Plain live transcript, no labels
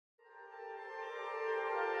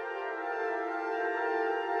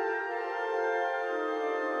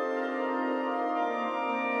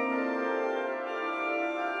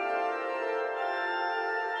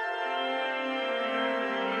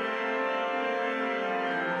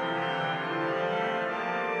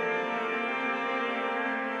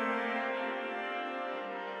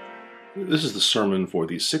This is the sermon for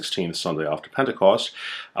the 16th Sunday after Pentecost.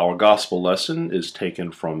 Our gospel lesson is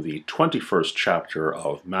taken from the 21st chapter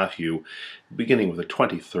of Matthew, beginning with the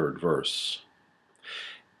 23rd verse.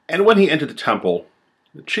 And when he entered the temple,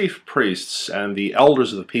 the chief priests and the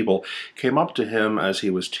elders of the people came up to him as he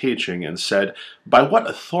was teaching and said, "By what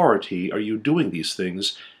authority are you doing these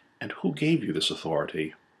things, and who gave you this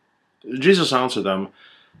authority?" Jesus answered them,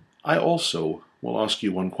 "I also will ask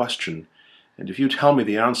you one question. And if you tell me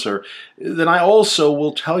the answer, then I also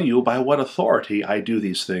will tell you by what authority I do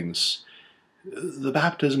these things. The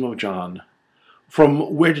baptism of John,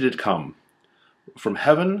 from where did it come? From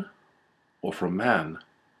heaven or from man?"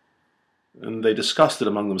 And they discussed it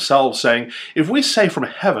among themselves, saying, "If we say from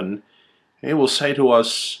heaven, he will say to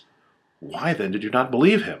us, 'Why then did you not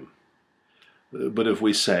believe him?' But if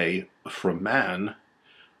we say, 'From man,'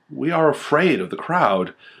 we are afraid of the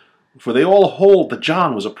crowd, for they all hold that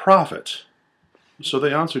John was a prophet." So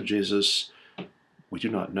they answered Jesus, "We do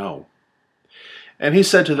not know." And he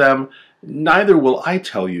said to them, "Neither will I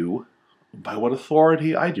tell you by what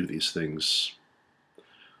authority I do these things.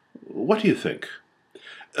 What do you think?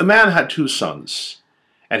 A man had 2 sons,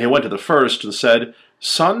 and he went to the first and said,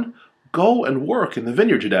 'Son, go and work in the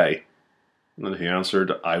vineyard today.' And he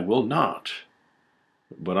answered, 'I will not.'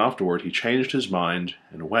 But afterward he changed his mind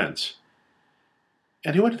and went.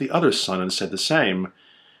 And he went to the other son and said the same.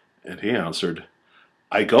 And he answered,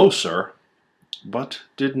 'I go, sir,' but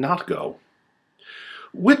did not go.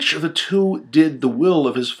 Which of the 2 did the will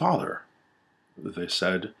of his father?" They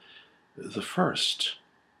said, "The first."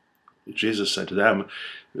 Jesus said to them,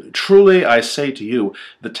 "Truly I say to you,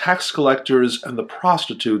 the tax collectors and the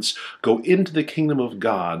prostitutes go into the kingdom of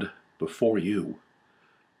God before you.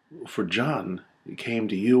 For John came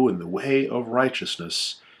to you in the way of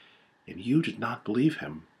righteousness, and you did not believe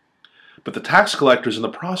him. But the tax collectors and the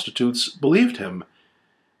prostitutes believed him.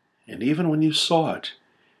 And even when you saw it,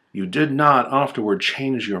 you did not afterward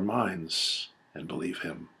change your minds and believe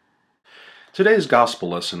him." Today's gospel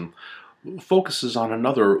lesson focuses on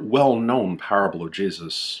another well-known parable of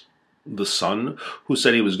Jesus. The son who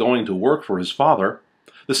said he was going to work for his father,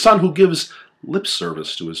 the son who gives lip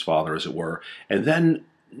service to his father, as it were, and then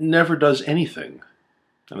never does anything,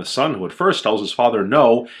 and the son who at first tells his father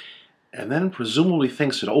no, and then presumably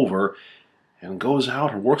thinks it over and goes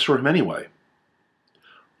out and works for him anyway.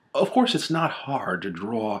 Of course, it's not hard to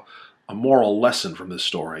draw a moral lesson from this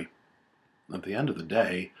story. At the end of the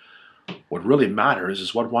day, what really matters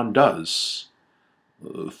is what one does,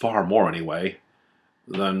 far more anyway,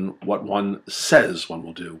 than what one says one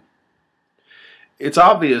will do. It's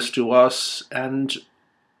obvious to us, and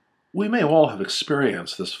we may all have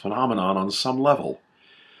experienced this phenomenon on some level.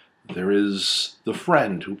 There is the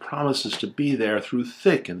friend who promises to be there through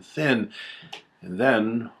thick and thin, and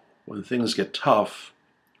then, when things get tough,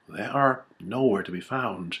 they are nowhere to be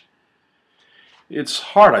found. It's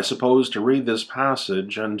hard, I suppose, to read this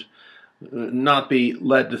passage and not be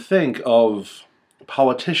led to think of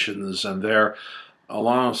politicians and their,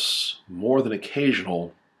 alas, more than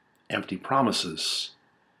occasional empty promises.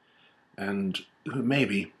 And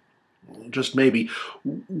maybe, just maybe,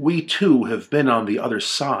 we too have been on the other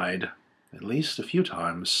side, at least a few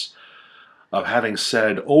times, of having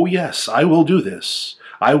said, "Oh yes, I will do this.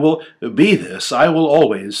 I will be this. I will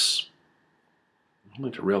always,"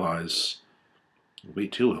 only to realize we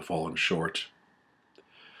too have fallen short.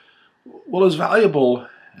 Well, as valuable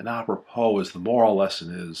and apropos as the moral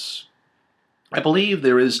lesson is, I believe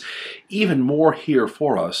there is even more here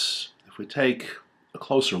for us if we take a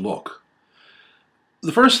closer look.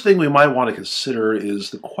 The first thing we might want to consider is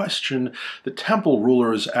the question the temple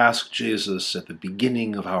rulers asked Jesus at the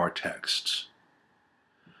beginning of our text.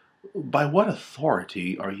 By what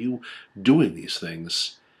authority are you doing these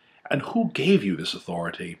things, and who gave you this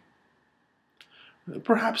authority?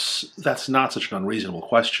 Perhaps that's not such an unreasonable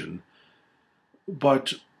question,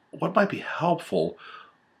 but what might be helpful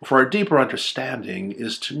for a deeper understanding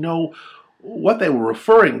is to know what they were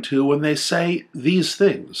referring to when they say these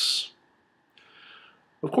things.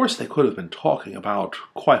 Of course, they could have been talking about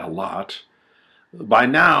quite a lot. By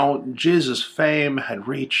now, Jesus' fame had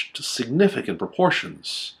reached significant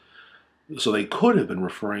proportions, so they could have been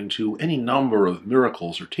referring to any number of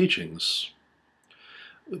miracles or teachings.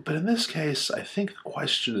 But in this case, I think the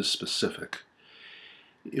question is specific.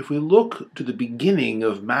 If we look to the beginning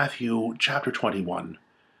of Matthew chapter 21,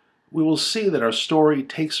 we will see that our story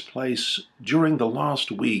takes place during the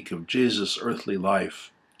last week of Jesus' earthly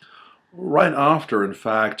life. Right after, in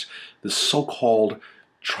fact, the so-called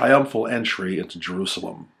triumphal entry into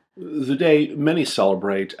Jerusalem, the day many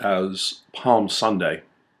celebrate as Palm Sunday.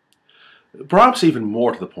 Perhaps even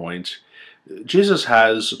more to the point, Jesus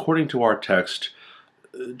has, according to our text,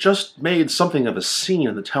 just made something of a scene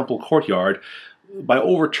in the temple courtyard by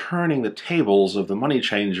overturning the tables of the money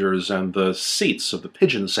changers and the seats of the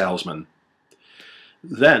pigeon salesmen.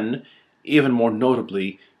 Then, even more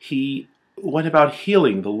notably, he went about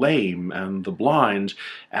healing the lame and the blind,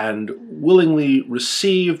 and willingly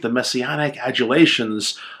received the messianic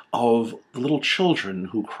adulations of the little children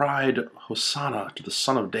who cried, "Hosanna to the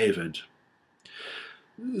Son of David."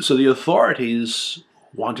 So the authorities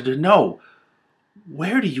wanted to know,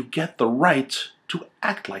 where do you get the right to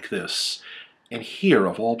act like this, and here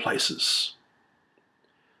of all places?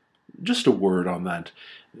 Just a word on that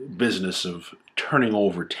business of turning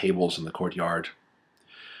over tables in the courtyard.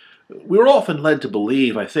 We were often led to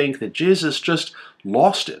believe, I think, that Jesus just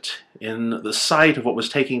lost it in the sight of what was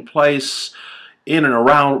taking place in and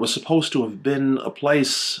around what was supposed to have been a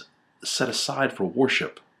place set aside for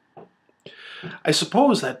worship. I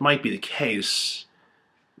suppose that might be the case,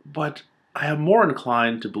 but I am more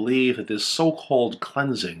inclined to believe that this so-called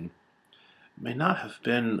cleansing may not have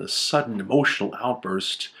been a sudden emotional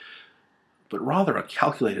outburst, but rather a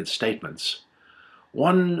calculated statement,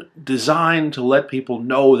 one designed to let people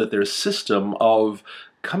know that their system of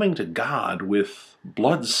coming to God with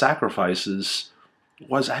blood sacrifices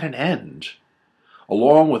was at an end,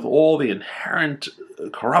 along with all the inherent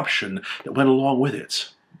corruption that went along with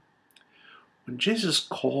it. When Jesus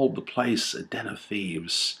called the place a den of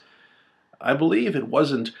thieves, I believe it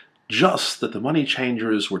wasn't just that the money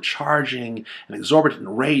changers were charging an exorbitant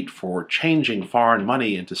rate for changing foreign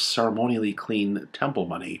money into ceremonially clean temple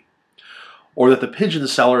money, or that the pigeon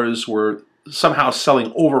sellers were somehow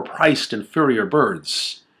selling overpriced inferior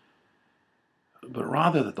birds, but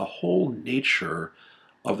rather that the whole nature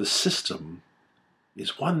of the system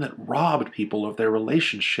is one that robbed people of their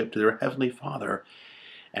relationship to their Heavenly Father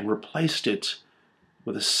and replaced it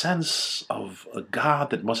with a sense of a God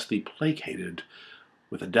that must be placated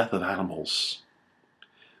with the death of animals.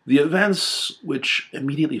 The events which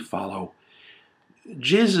immediately follow,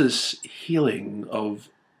 Jesus' healing of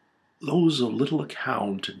those of little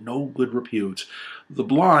account and no good repute, the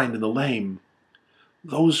blind and the lame,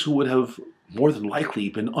 those who would have more than likely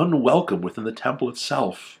been unwelcome within the temple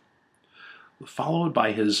itself, followed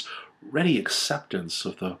by his ready acceptance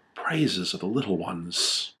of the praises of the little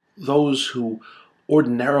ones, those who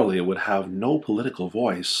ordinarily would have no political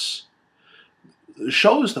voice,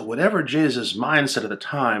 shows that whatever Jesus' mindset at the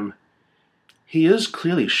time, he is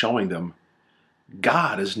clearly showing them,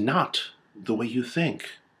 God is not the way you think.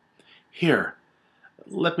 Here,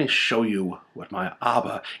 let me show you what my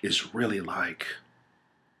Abba is really like.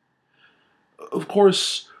 Of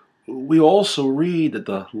course, we also read that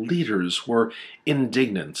the leaders were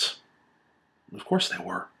indignant. Of course they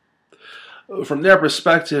were. From their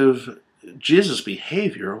perspective, Jesus'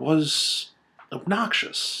 behavior was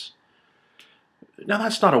obnoxious. Now,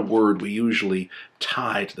 that's not a word we usually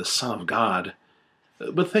tie to the Son of God,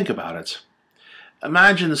 but think about it.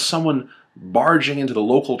 Imagine someone barging into the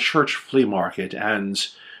local church flea market and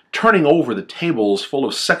turning over the tables full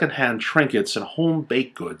of second-hand trinkets and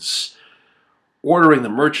home-baked goods, ordering the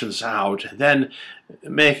merchants out, and then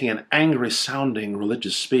making an angry-sounding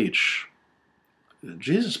religious speech.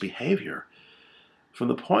 Jesus' behavior, from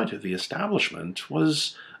the point of the establishment,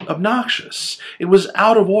 was obnoxious. It was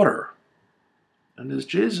out of order. And as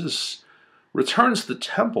Jesus returns to the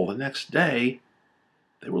temple the next day,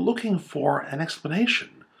 they were looking for an explanation.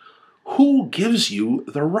 Who gives you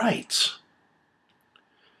the right?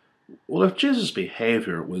 Well, if Jesus'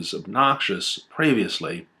 behavior was obnoxious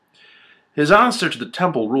previously, his answer to the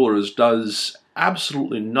temple rulers does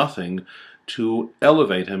absolutely nothing to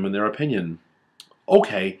elevate him in their opinion.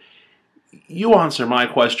 Okay, you answer my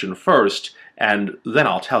question first, and then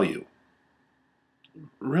I'll tell you.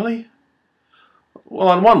 Really? Well,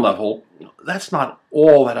 on one level, that's not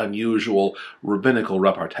all that unusual rabbinical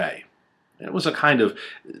repartee. It was a kind of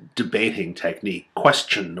debating technique,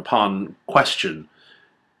 question upon question.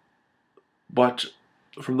 But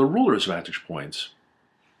from the ruler's vantage point,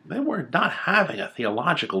 they were not having a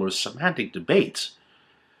theological or semantic debate.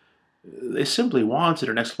 They simply wanted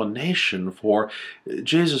an explanation for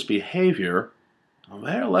Jesus' behavior, and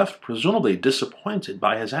they are left presumably disappointed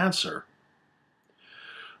by his answer.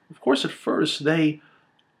 Of course, at first, they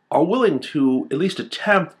are willing to at least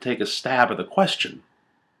attempt to take a stab at the question,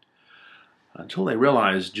 until they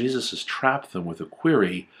realize Jesus has trapped them with a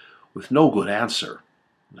query with no good answer,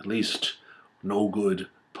 at least no good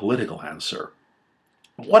political answer.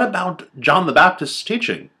 What about John the Baptist's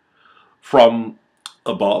teaching? From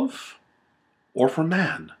above or from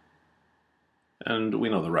man? And we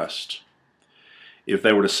know the rest. If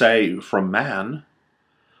they were to say from man,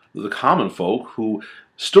 The common folk who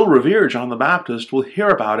still revere John the Baptist will hear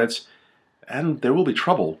about it, and there will be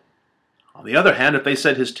trouble. On the other hand, if they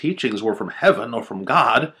said his teachings were from heaven or from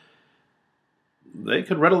God, they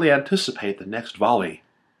could readily anticipate the next volley.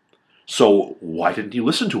 So why didn't you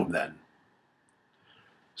listen to him then?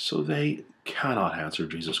 So they cannot answer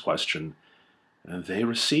Jesus' question, and they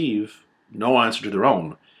receive no answer to their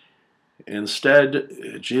own.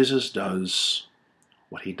 Instead, Jesus does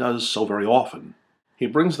what he does so very often. He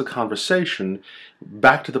brings the conversation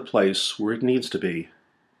back to the place where it needs to be,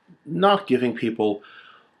 not giving people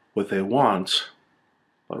what they want,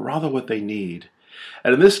 but rather what they need.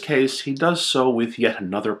 And in this case, he does so with yet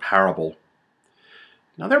another parable.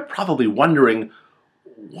 Now they're probably wondering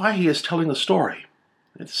why he is telling the story.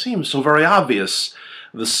 It seems so very obvious.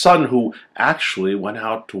 The son who actually went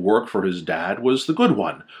out to work for his dad was the good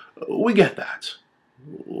one. We get that.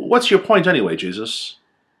 What's your point anyway, Jesus?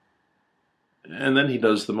 And then he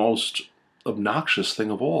does the most obnoxious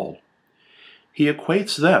thing of all. He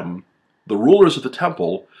equates them, the rulers of the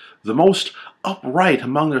temple, the most upright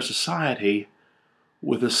among their society,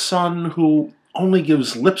 with a son who only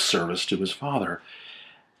gives lip service to his father,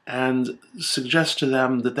 and suggests to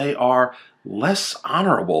them that they are less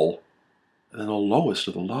honorable than the lowest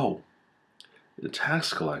of the low. The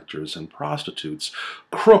tax collectors and prostitutes,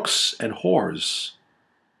 crooks and whores,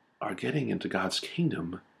 are getting into God's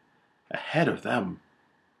kingdom ahead of them.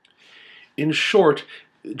 In short,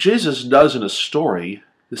 Jesus does in a story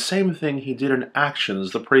the same thing he did in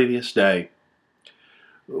actions the previous day.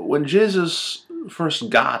 When Jesus first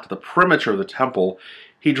got to the perimeter of the temple,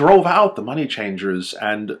 he drove out the money changers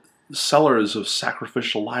and sellers of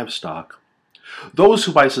sacrificial livestock, those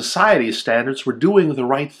who by society's standards were doing the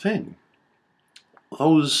right thing.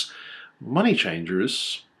 Those money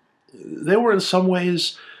changers, they were in some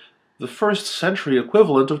ways the first century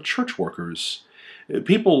equivalent of church workers,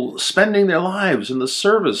 people spending their lives in the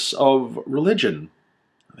service of religion.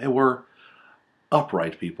 They were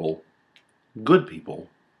upright people, good people,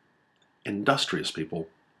 industrious people.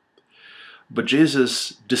 But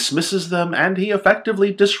Jesus dismisses them and he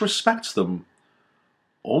effectively disrespects them,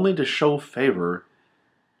 only to show favor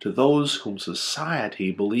to those whom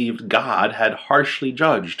society believed God had harshly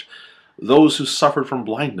judged, those who suffered from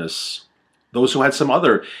blindness, those who had some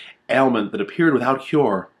other ailment that appeared without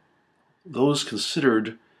cure, those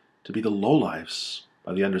considered to be the lowlifes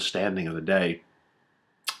by the understanding of the day.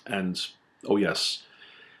 And, oh yes,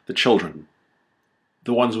 the children,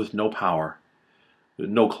 the ones with no power,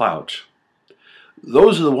 no clout.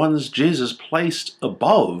 Those are the ones Jesus placed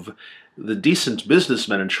above the decent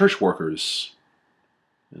businessmen and church workers.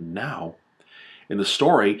 And now, in the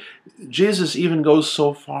story, Jesus even goes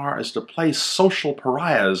so far as to place social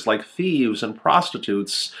pariahs like thieves and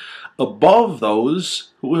prostitutes above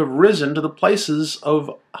those who have risen to the places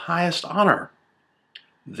of highest honor.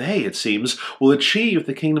 They, it seems, will achieve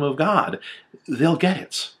the kingdom of God. They'll get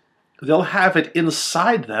it. They'll have it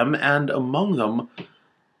inside them and among them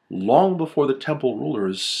long before the temple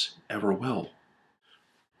rulers ever will.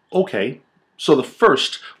 Okay, so the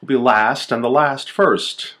first will be last and the last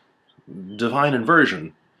first. Divine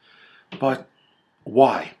inversion. But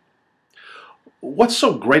why? What's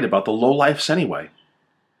so great about the lowlifes anyway?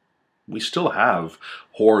 We still have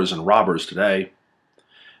whores and robbers today,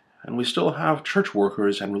 and we still have church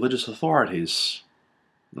workers and religious authorities.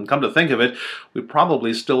 And come to think of it, we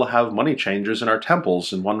probably still have money changers in our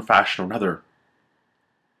temples in one fashion or another.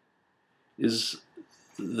 Is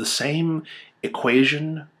the same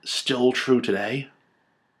equation still true today?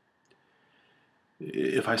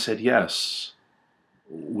 If I said yes,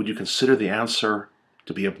 would you consider the answer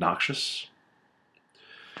to be obnoxious?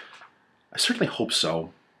 I certainly hope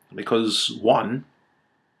so, because one,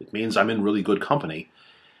 it means I'm in really good company,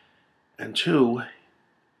 and two,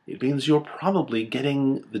 it means you're probably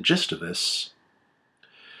getting the gist of this.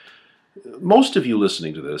 Most of you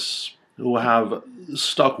listening to this, who have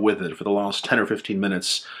stuck with it for the last 10 or 15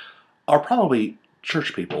 minutes, are probably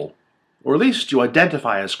church people, or at least you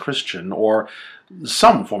identify as Christian or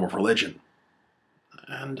some form of religion.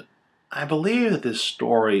 And I believe that this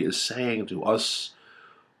story is saying to us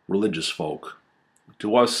religious folk,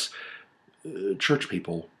 to us church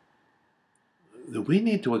people, that we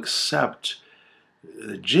need to accept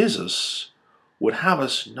that Jesus would have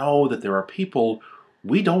us know that there are people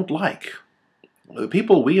we don't like,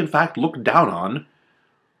 people we in fact look down on,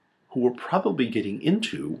 who we're probably getting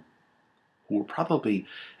into, who are probably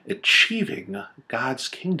achieving God's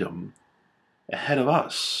kingdom ahead of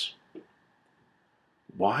us.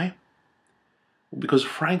 Why? Because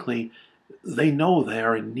frankly, they know they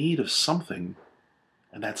are in need of something,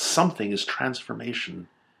 and that something is transformation.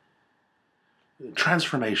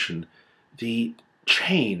 Transformation, the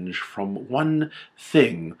change from one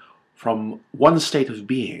thing, from one state of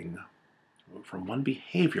being, from one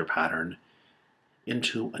behavior pattern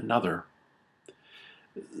into another.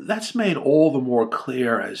 That's made all the more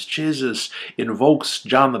clear as Jesus invokes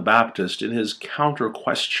John the Baptist in his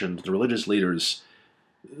counter-question to the religious leaders.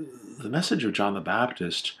 The message of John the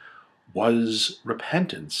Baptist was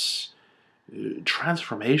repentance,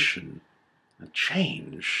 transformation,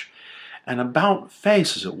 change, an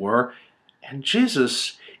about-face, as it were, and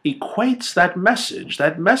Jesus equates that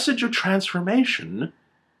message of transformation,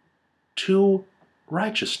 to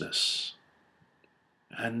righteousness.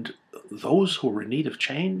 And those who are in need of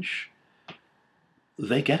change,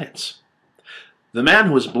 they get it. The man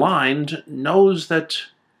who is blind knows that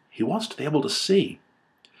he wants to be able to see.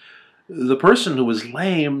 The person who is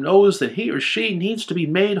lame knows that he or she needs to be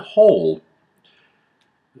made whole.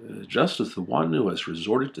 Just as the one who has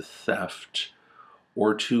resorted to theft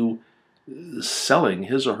or to selling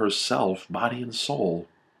his or herself, body and soul,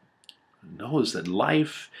 knows that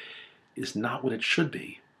life is not what it should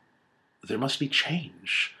be. There must be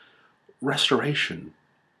change, restoration,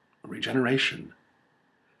 regeneration,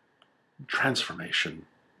 transformation.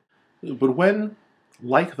 But when,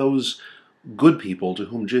 like those good people to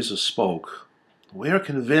whom Jesus spoke, we are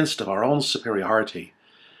convinced of our own superiority,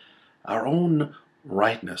 our own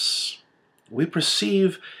rightness, we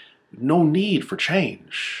perceive no need for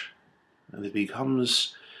change, and it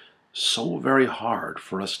becomes so very hard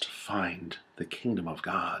for us to find the kingdom of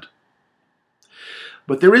God.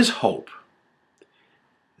 But there is hope.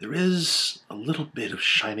 There is a little bit of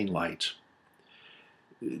shining light.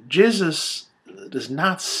 Jesus does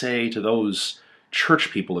not say to those church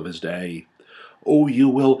people of his day, "Oh, you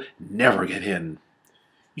will never get in.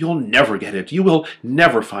 You'll never get it. You will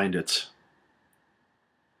never find it."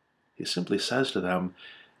 He simply says to them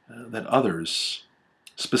that others,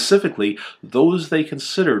 specifically those they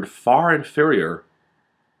considered far inferior,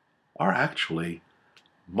 are actually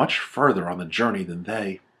much further on the journey than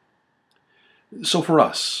they. So for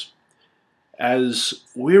us, as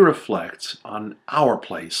we reflect on our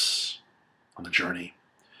place on the journey,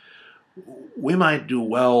 we might do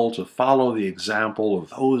well to follow the example of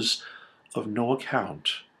those of no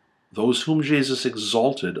account, those whom Jesus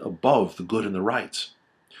exalted above the good and the right.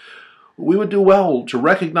 We would do well to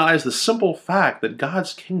recognize the simple fact that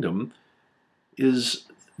God's kingdom is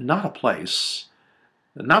not a place,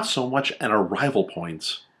 not so much an arrival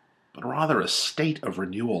point, but rather a state of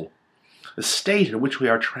renewal, a state in which we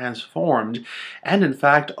are transformed and, in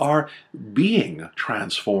fact, are being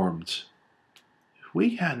transformed. If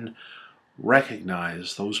we can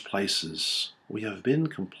recognize those places we have been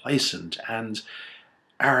complacent and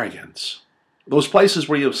arrogant, those places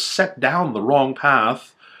where you have set down the wrong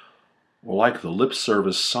path, or like the lip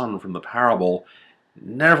service son from the parable,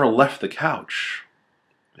 never left the couch.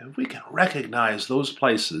 If we can recognize those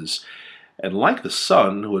places, and like the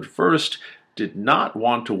son who at first did not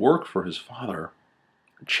want to work for his father,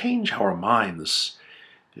 change our minds,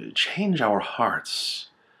 change our hearts,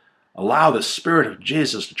 allow the Spirit of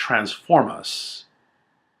Jesus to transform us,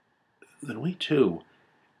 then we too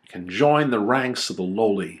can join the ranks of the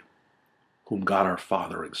lowly, whom God our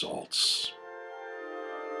Father exalts.